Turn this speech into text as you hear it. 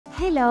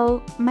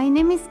Hello, my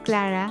name is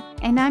Clara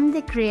and I'm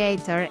the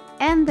creator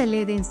and the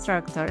lead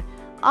instructor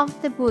of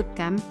the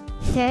bootcamp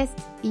Test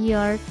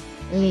Your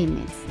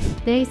Limits.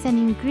 There is an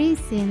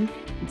increasing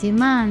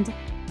demand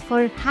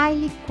for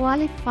highly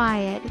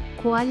qualified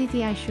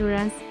quality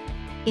assurance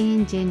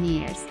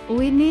engineers.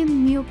 We need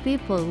new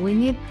people, we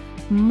need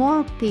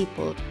more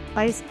people,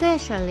 but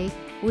especially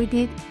we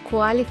need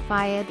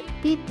qualified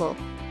people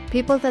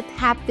that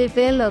have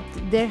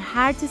developed their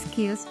hard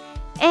skills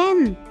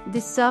and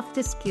the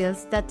soft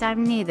skills that are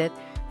needed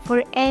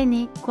for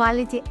any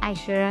quality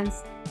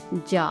assurance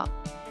job.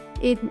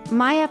 In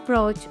my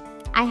approach,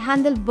 I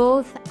handle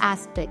both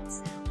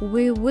aspects.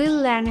 We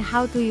will learn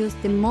how to use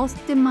the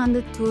most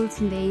demanded tools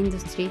in the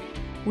industry.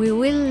 We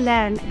will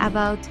learn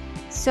about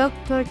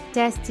software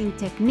testing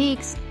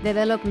techniques,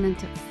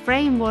 development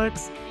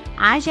frameworks,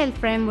 agile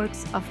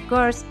frameworks, of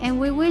course, and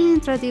we will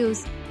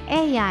introduce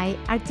AI,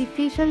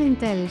 artificial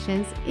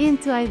intelligence,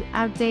 into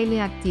our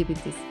daily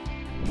activities.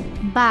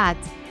 But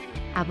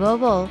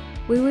above all,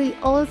 we will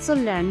also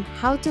learn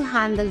how to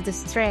handle the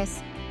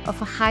stress of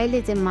a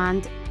highly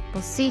demanded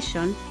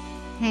position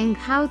and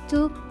how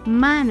to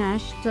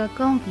manage to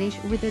accomplish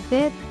with the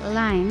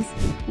deadlines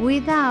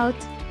without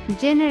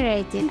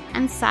generating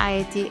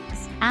anxiety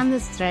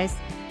and stress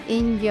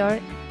in your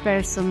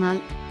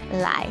personal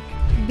life.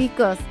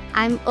 Because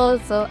I'm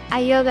also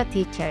a yoga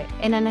teacher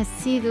and an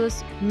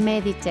assiduous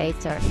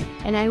meditator,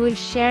 and I will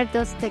share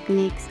those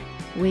techniques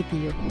with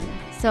you.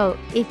 So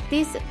if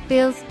this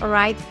feels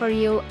right for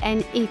you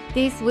and if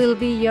this will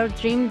be your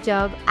dream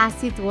job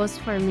as it was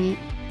for me,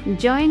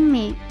 join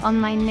me on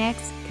my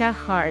next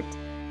cohort.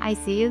 I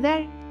see you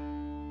there.